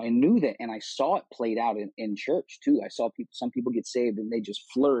 And so I knew that, and I saw it played out in church too. I saw some people get saved and they just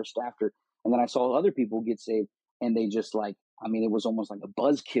flourished after. And then I saw other people get saved and they just it was almost like a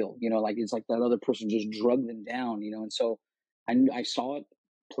buzzkill, like it's like that other person just drugged them down, and so I saw it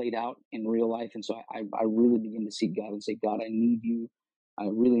played out in real life. And so I really began to seek God and say, God, I need you. I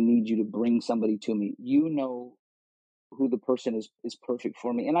really need you to bring somebody to me. Who the person is perfect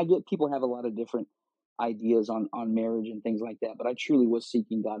for me. And I get people have a lot of different ideas on marriage and things like that, but I truly was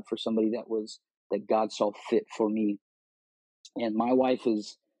seeking God for somebody that God saw fit for me. And my wife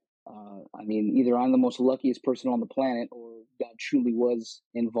is, either I'm the most luckiest person on the planet, or God truly was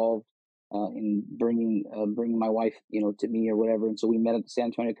involved in bringing my wife, to me or whatever. And so we met at the San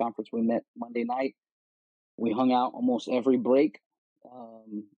Antonio conference. We met Monday night. We hung out almost every break.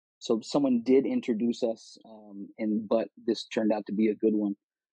 So someone did introduce us, but this turned out to be a good one.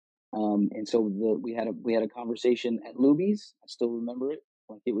 And so we had a conversation at Luby's. I still remember it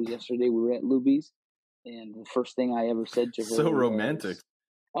like it was yesterday. We were at Luby's, and the first thing I ever said to her, so romantic.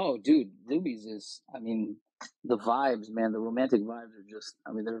 Oh, dude, Luby's is, the vibes, man, the romantic vibes are just,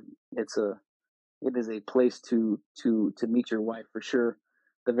 it is a place to meet your wife for sure.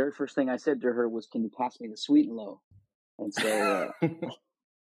 The very first thing I said to her was, "Can you pass me the sweet and low?" And so,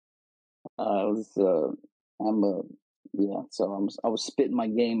 I was spitting my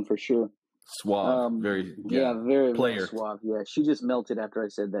game for sure. Suave, very, player. suave. Yeah, she just melted after I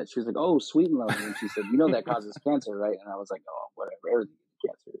said that. She was like, "Oh, sweet and low," and she said, "That causes cancer, right?" And I was like, "Oh, whatever, everything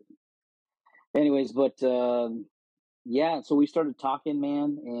cancer." Anyways, but yeah, so we started talking,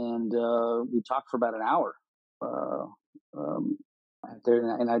 man, and we talked for about an hour.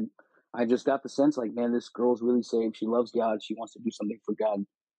 And I just got the sense, like, man, this girl's really saved. She loves God. She wants to do something for God.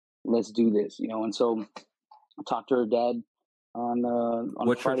 Let's do this, And so I talked to her dad on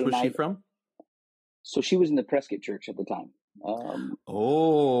what Friday church was night. she from? So she was in the Prescott Church at the time.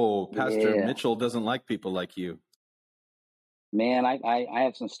 Pastor Mitchell doesn't like people like you. Man, I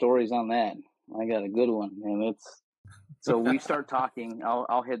have some stories on that. I got a good one, man. So we start talking.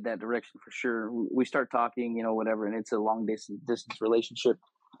 I'll head that direction for sure. We start talking, whatever, and it's a long distance relationship.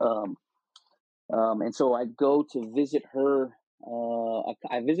 And so I go to visit her.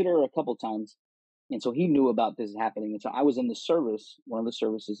 I visit her a couple times, and so he knew about this happening. And so I was in the service, one of the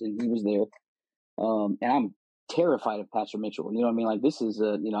services, and he was there. And I'm terrified of Pastor Mitchell. You know what I mean? Like, this is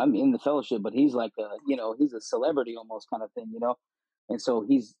I'm in the fellowship, but he's like he's a celebrity almost kind of thing, And so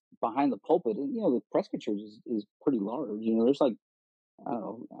he's behind the pulpit, and the Prescott Church is pretty large. There's like, I don't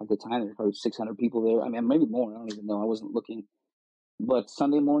know, at the time there's probably 600 people there. I mean, maybe more. I don't even know. I wasn't looking. But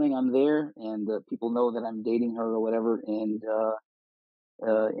Sunday morning I'm there, and people know that I'm dating her or whatever, and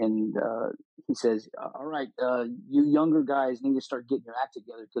he says, "All right, you younger guys need to start getting your act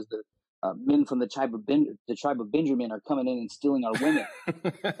together, because the men from the tribe of Benjamin are coming in and stealing our women."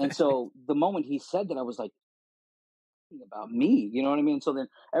 And so the moment he said that, I was like, about me, you know what I mean? So then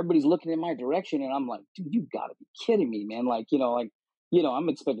everybody's looking in my direction, and I'm like, dude, you gotta be kidding me, man. I'm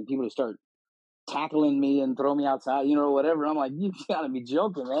expecting people to start tackling me and throw me outside, or whatever. I'm like, you gotta be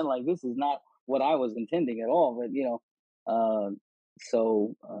joking, man. Like, this is not what I was intending at all. But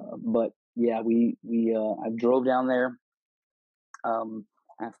but yeah, I drove down there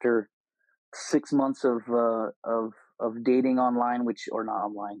after 6 months of dating online, or not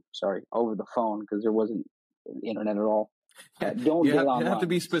online, sorry, over the phone, because there wasn't internet at all. Don't you date have, online. You have to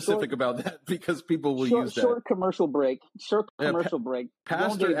be specific about that, because people will use that. Short commercial break. Break.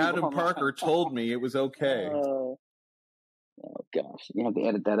 Pastor Adam Parker told me it was okay. Oh gosh, you have to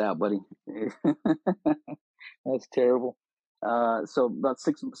edit that out, buddy. That's terrible. So about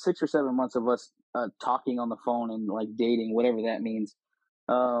 6 or 7 months of us talking on the phone and like dating, whatever that means.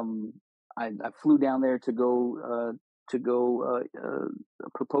 I flew down there to go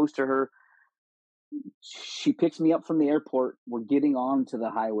propose to her. She picks me up from the airport. We're getting on to the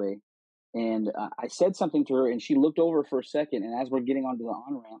highway, and I said something to her, and she looked over for a second. And as we're getting onto the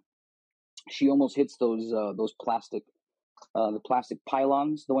on ramp, she almost hits those plastic, the plastic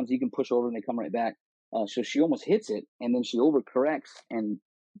pylons, the ones you can push over and they come right back. So she almost hits it, and then she overcorrects and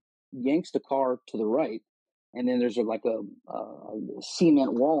yanks the car to the right. And then there's like a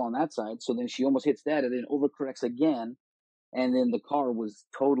cement wall on that side. So then she almost hits that, and then overcorrects again. And then the car was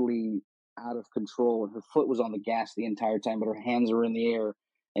totally out of control, and her foot was on the gas the entire time, but her hands were in the air.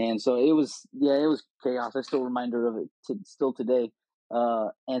 And so it was chaos. I still remind her of it still today.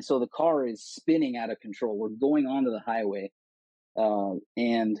 And so the car is spinning out of control. We're going onto the highway.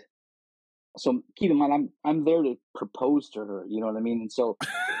 And so keep in mind, I'm there to propose to her, you know what I mean? And so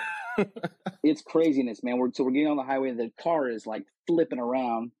it's craziness, man. We're getting on the highway, and the car is like flipping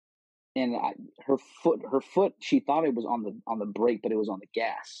around, and her foot, she thought it was on the brake, but it was on the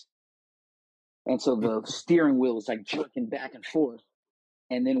gas. And so the steering wheel is like jerking back and forth.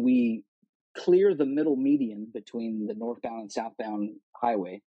 And then we clear the middle median between the northbound and southbound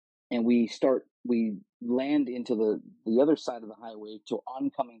highway, and we land into the other side of the highway to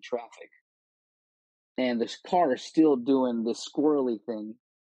oncoming traffic. And this car is still doing this squirrely thing,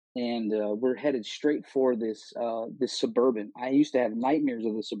 and we're headed straight for this Suburban. I used to have nightmares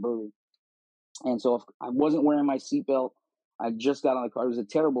of the Suburban, and so if I wasn't wearing my seatbelt, I just got on the car. It was a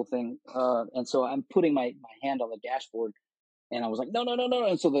terrible thing, and so I'm putting my hand on the dashboard, and I was like, no.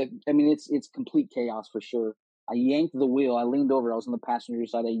 And so it's complete chaos for sure. I yanked the wheel. I leaned over. I was on the passenger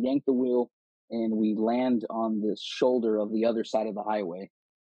side. I yanked the wheel, and we land on the shoulder of the other side of the highway.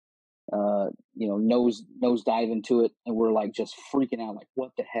 Nose dive into it, and we're like just freaking out, like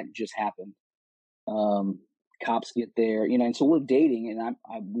what the heck just happened. Cops get there, and so we're dating, and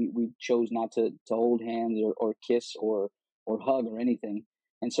we chose not to hold hands or kiss or hug or anything.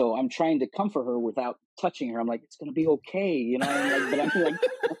 And so I'm trying to comfort her without touching her. I'm like, it's gonna be okay, but I'm like,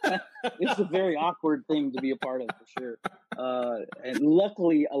 it's a very awkward thing to be a part of for sure. And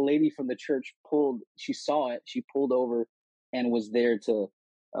luckily, a lady from the church she saw it, she pulled over and was there to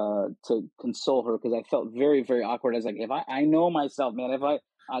console her, because I felt very, very awkward. I was like, if I know myself, man, if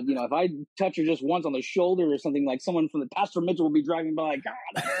I touch her just once on the shoulder or something, like someone from the Pastor Mitchell will be driving by, like, God,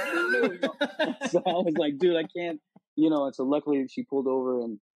 So I was like, dude, I can't, and so luckily she pulled over,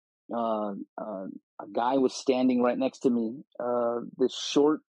 and a guy was standing right next to me, this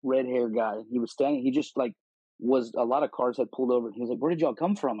short red hair guy. He was standing, he just like a lot of cars had pulled over. He was like, where did y'all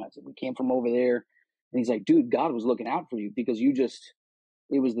come from? I said, we came from over there. And he's like, dude, God was looking out for you, because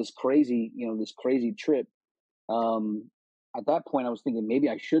it was this crazy trip. At that point I was thinking maybe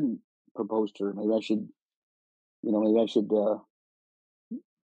I shouldn't propose to her. Maybe I should,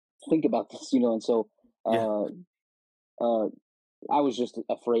 think about this, and so, I was just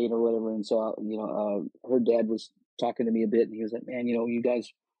afraid or whatever. And so, her dad was talking to me a bit, and he was like, man, you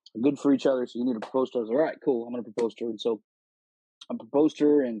guys are good for each other, so you need to propose to her. I was like, all right, cool. I'm going to propose to her. And so I proposed to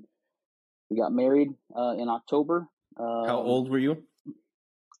her, and we got married, in October. How old were you?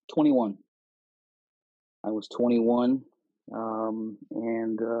 21. I was 21.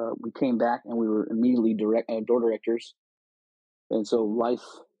 And we came back, and we were immediately door directors. And so life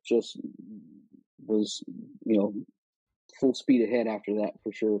just was, full speed ahead after that,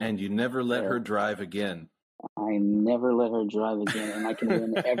 for sure. And you never let her drive again. I never let her drive again. And I can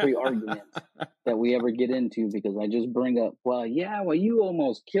win every argument that we ever get into, because I just bring up, well, you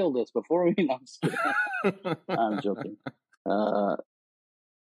almost killed us before we, I'm just kidding. I'm joking.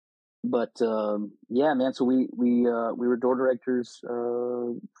 But yeah, man. So we were door directors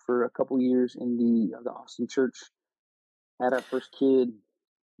for a couple years in the Austin church. Had our first kid,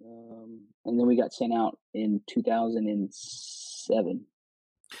 and then we got sent out in 2007.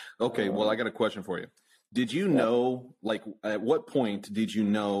 Okay, well, I got a question for you. Did you know, like, at what point did you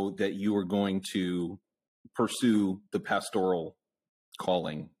know that you were going to pursue the pastoral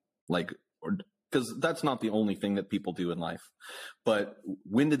calling? Like, because that's not the only thing that people do in life. But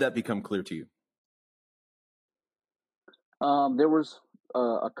when did that become clear to you? There was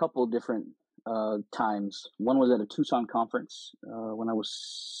a couple different times. One was at a Tucson conference when I was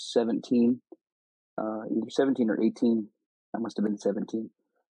 17, either 17 or 18. I must have been 17.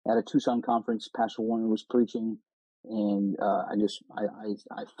 At a Tucson conference, Pastor Warner was preaching, and I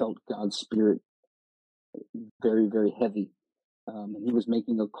felt God's Spirit very, very heavy. And he was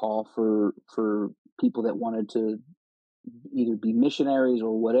making a call for people that wanted to either be missionaries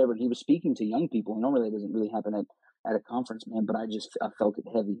or whatever. And he was speaking to young people. And normally that doesn't really happen at a conference, man, but I felt it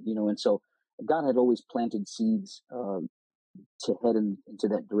heavy, And so God had always planted seeds to head into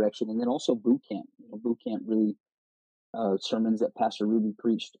that direction. And then also boot camp. Boot camp really, sermons that Pastor Ruby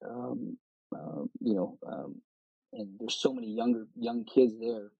preached, and there's so many young kids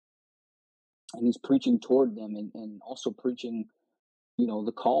there. And he's preaching toward them and also preaching,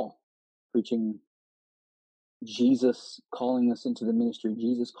 the call, preaching Jesus calling us into the ministry,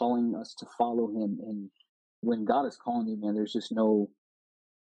 Jesus calling us to follow him. And when God is calling you, man, there's no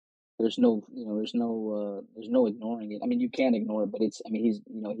ignoring it. I mean, you can't ignore it, but he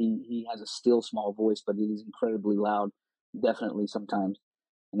has a still small voice, but it is incredibly loud, definitely sometimes.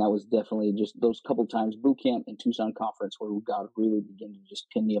 And that was definitely just those couple times, boot camp and Tucson conference, where God really began to just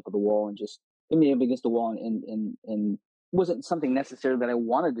pin me up at the wall and just pin me up against the wall. And wasn't something necessary that I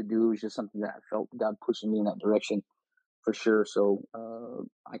wanted to do. It was just something that I felt God pushing me in that direction for sure. So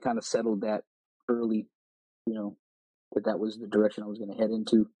I kind of settled that early, that was the direction I was going to head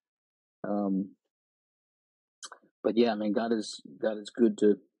into. But yeah, man, God is good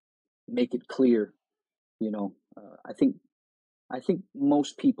to make it clear. I think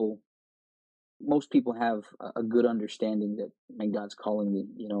most people have a good understanding that, man, God's calling me,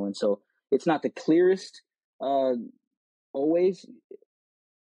 and so it's not the clearest always,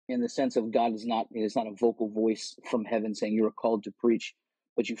 in the sense of it's not a vocal voice from heaven saying you're called to preach,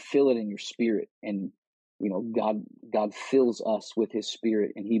 but you feel it in your spirit. And God fills us with his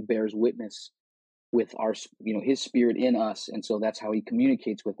Spirit, and he bears witness with our, his Spirit in us. And so that's how he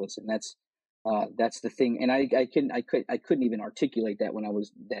communicates with us. And that's the thing. And I couldn't even articulate that when I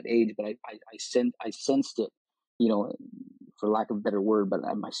was that age, but I sensed it, for lack of a better word, but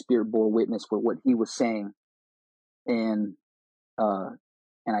my spirit bore witness with what he was saying. And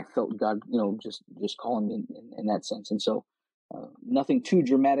I felt God, just calling me in that sense. And so, nothing too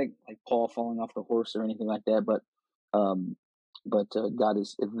dramatic, like Paul falling off the horse or anything like that, but God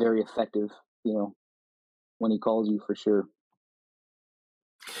is very effective, when he calls you, for sure.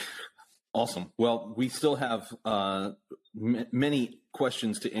 Awesome. Well, we still have many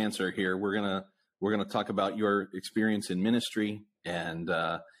questions to answer here. We're gonna talk about your experience in ministry and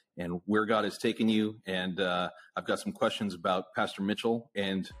where God has taken you. And I've got some questions about Pastor Mitchell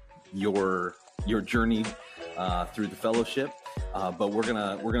and your journey through the fellowship. But we're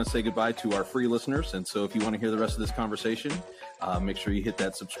gonna say goodbye to our free listeners. And so if you want to hear the rest of this conversation, make sure you hit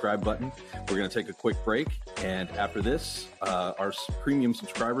that subscribe button. We're gonna take a quick break, and after this, our premium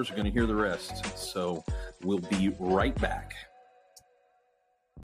subscribers are gonna hear the rest. So we'll be right back.